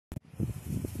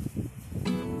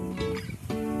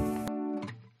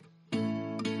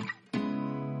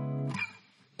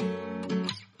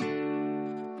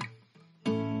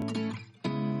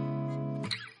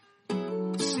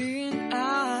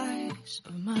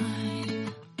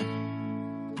mine.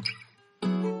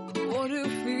 What do you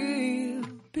feel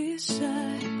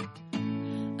beside?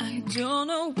 I don't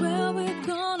know where we're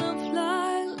gonna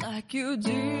fly like you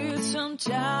did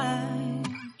sometimes.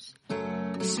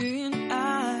 Seeing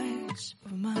eyes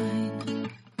of mine.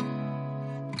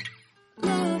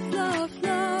 Love, love,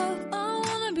 love, I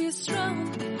wanna be strong,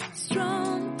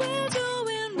 strong. We're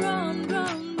doing wrong,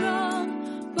 wrong,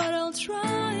 wrong, but I'll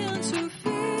try to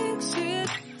fix it.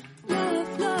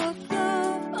 Love, love,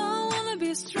 love, I wanna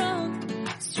be strong,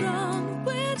 strong.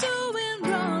 We're doing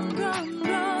wrong, wrong,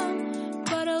 wrong,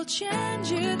 but I'll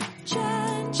change it,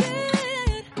 change it.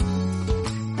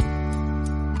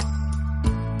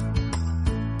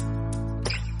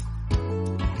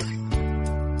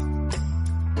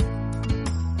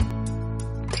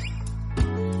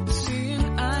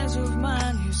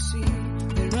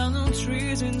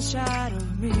 Trees inside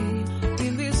of me.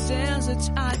 In this desert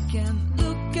I can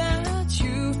look at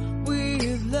you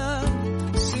with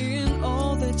love. Seeing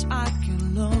all that I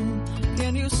can learn.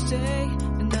 Can you stay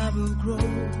and I will grow?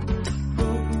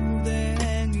 Grow the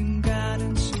hanging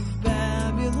gardens of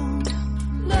Babylon.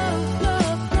 Love,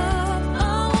 love, love,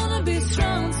 I wanna be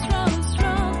strong, strong,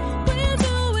 strong. We're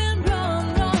doing wrong,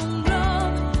 wrong,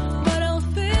 wrong, but I'll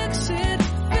fix it,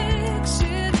 fix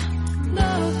it.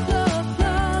 Love, love.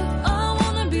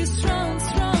 Strong,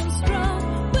 strong, strong.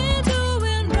 We're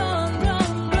doing wrong,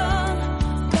 wrong, wrong,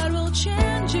 but we'll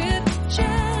change it,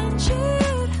 change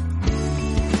it.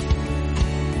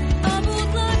 I would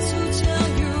like to tell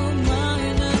you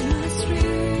mine and my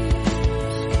streets.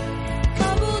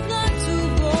 I would like to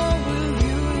go with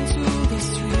you into the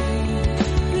street.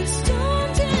 Please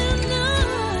don't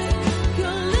deny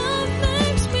your love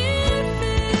makes me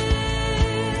feel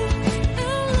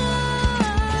alive.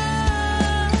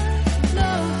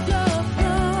 Love, love,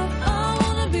 love, I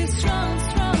wanna be strong,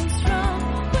 strong, strong.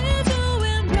 We're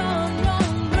doing wrong,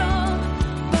 wrong, wrong,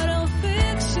 but I'll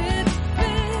fix it,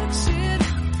 fix it.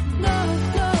 Love,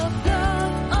 love,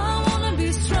 love, I wanna be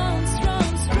strong,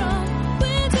 strong, strong.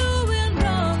 We're doing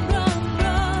wrong, wrong,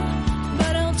 wrong,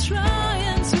 but I'll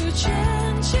try to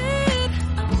change it.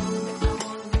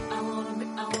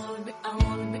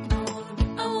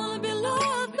 I wanna be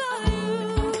loved by you.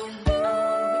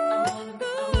 Loved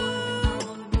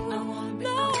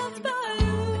by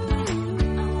you.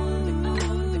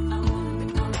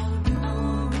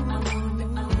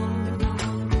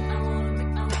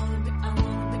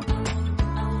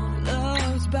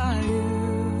 Loved by you.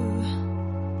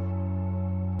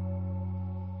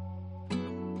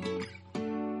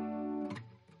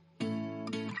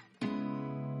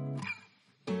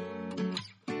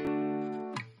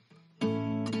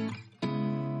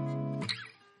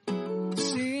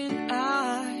 Seeing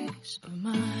eyes of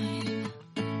mine.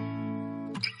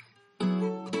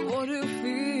 What do you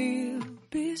feel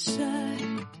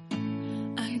beside?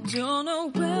 I don't know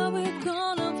where we're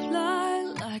gonna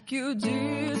fly like you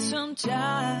did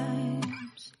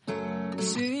sometimes.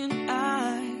 Seeing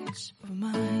eyes of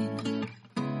mine.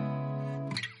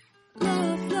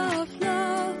 Love, love,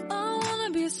 love, I wanna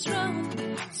be strong,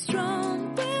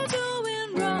 strong. We're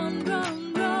doing wrong,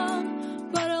 wrong, wrong,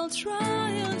 but I'll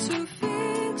try to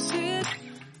fix it.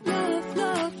 Love,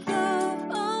 love, love,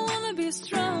 I wanna be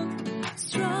strong,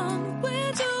 strong.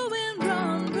 We're doing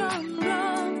wrong, wrong,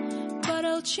 wrong, but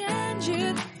I'll change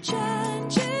it,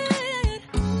 change it.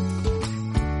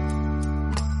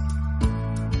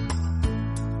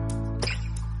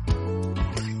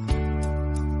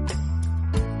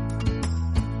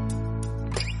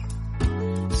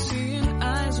 Seeing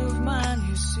eyes of mine,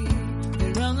 you see,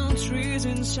 there are no trees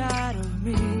inside of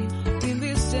me. In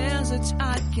this desert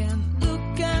I can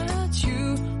look at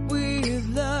you with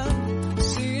love.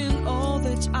 Seeing all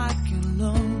that I can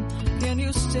learn. Can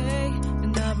you stay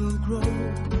and I will grow?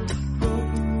 Grow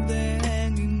the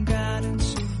hanging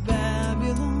gardens of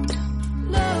Babylon.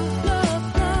 Love,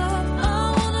 love, love,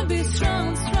 I wanna be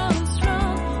strong, strong,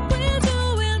 strong. We're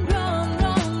doing wrong,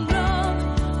 wrong, wrong,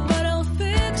 but I'll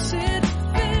fix it,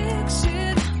 fix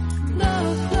it.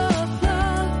 Love, love,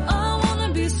 love, I wanna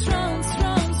be strong,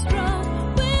 strong, strong.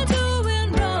 We're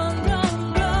doing wrong,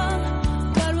 wrong, wrong,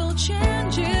 but we'll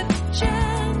change it,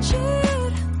 change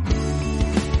it.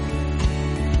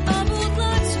 I would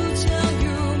like to tell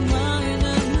you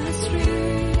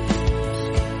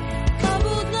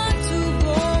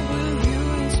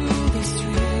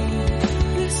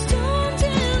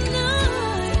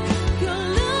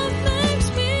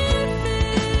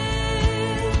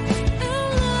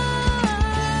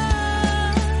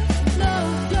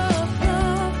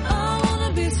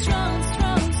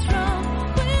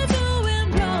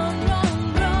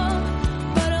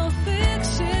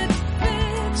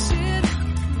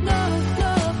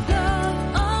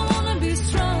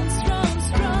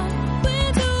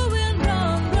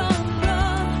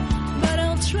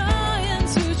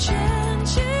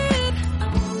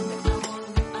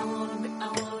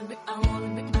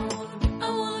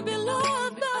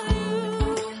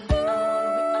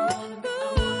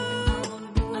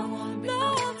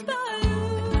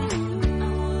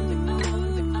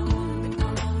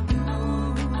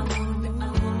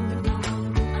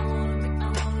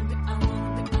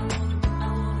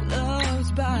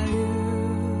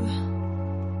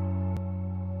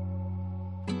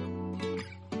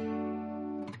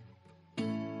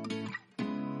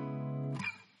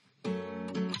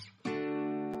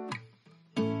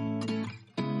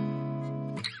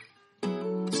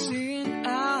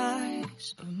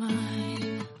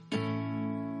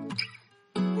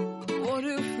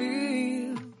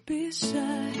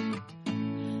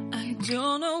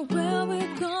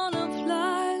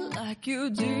like you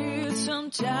did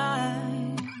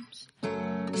sometimes,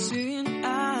 seeing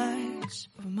eyes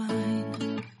of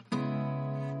mine.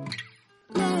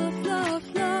 Love,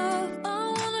 love, love,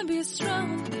 I wanna be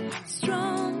strong,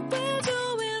 strong. We're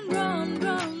doing wrong,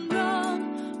 wrong,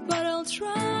 wrong, but I'll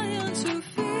try to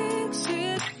fix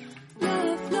it.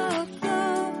 Love, love,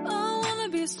 love, I wanna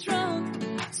be strong,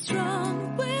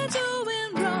 strong. We're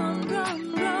doing wrong,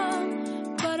 wrong,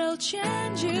 wrong, but I'll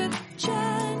change it,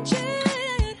 change it.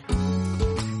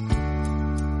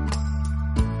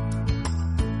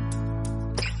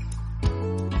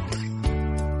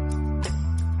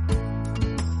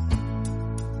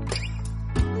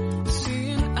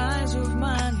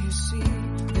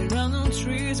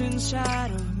 Trees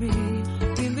inside of me.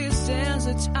 In this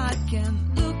desert I can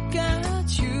look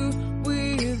at you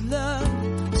with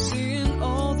love, seeing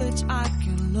all that I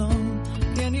can learn.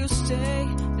 Can you stay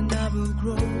and I will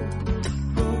grow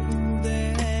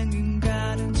the hanging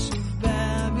gardens of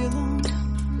Babylon.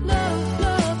 Love,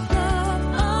 love,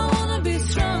 love, I wanna be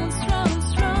strong, strong,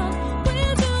 strong.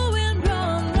 We're doing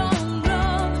wrong, wrong,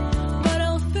 wrong, but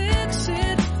I'll fix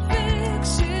it,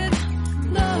 fix it.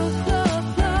 Love, love,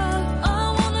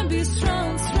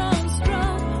 strong, strong,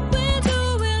 strong. We're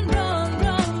doing wrong,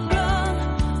 wrong, wrong,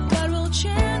 but we'll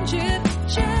change it,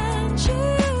 change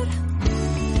it.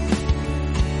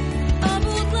 I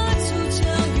would like to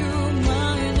tell you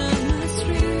mine and my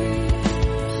streets.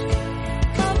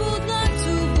 I would like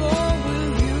to go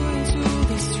with you into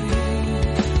the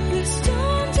street. Please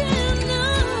don't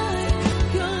deny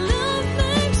your love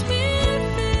makes me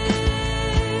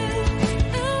feel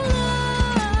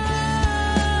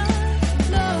alive.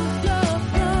 Love, love,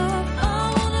 love, I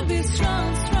wanna be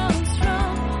strong, strong,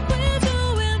 strong. We're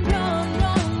doing wrong,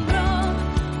 wrong, wrong,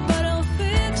 but I'll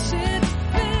fix it,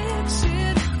 fix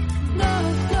it.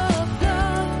 Love, love,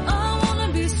 love, I wanna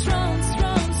be strong,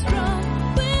 strong, strong.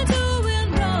 We're doing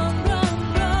wrong, wrong,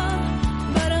 wrong,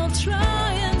 but I'll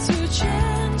try to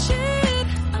change it.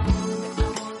 I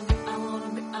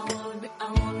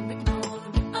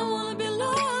wanna be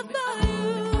loved by you.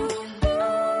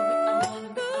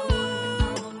 Loved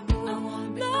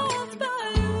by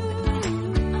you.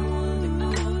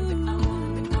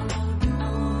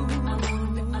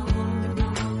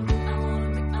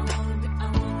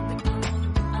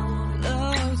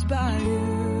 Loved by you.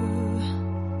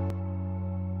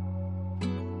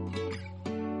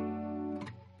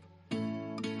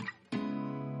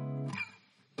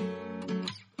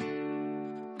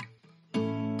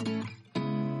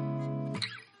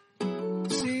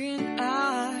 Seeing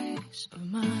eyes of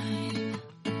mine.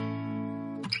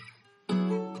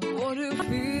 What do you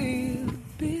feel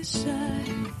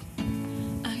beside?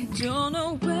 I don't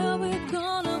know where we're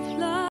gonna